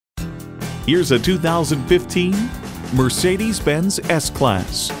Here's a 2015 Mercedes-Benz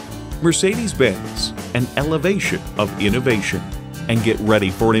S-Class. Mercedes-Benz, an elevation of innovation. And get ready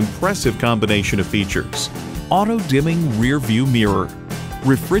for an impressive combination of features. Auto-dimming rear-view mirror,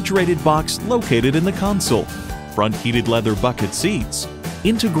 refrigerated box located in the console, front heated leather bucket seats,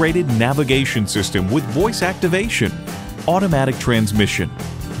 integrated navigation system with voice activation, automatic transmission,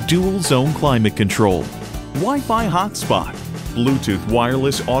 dual zone climate control, Wi-Fi hotspot, Bluetooth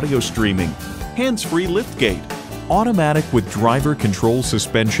wireless audio streaming, hands-free liftgate, automatic with driver control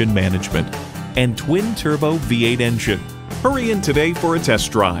suspension management, and twin-turbo V8 engine. Hurry in today for a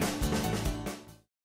test drive.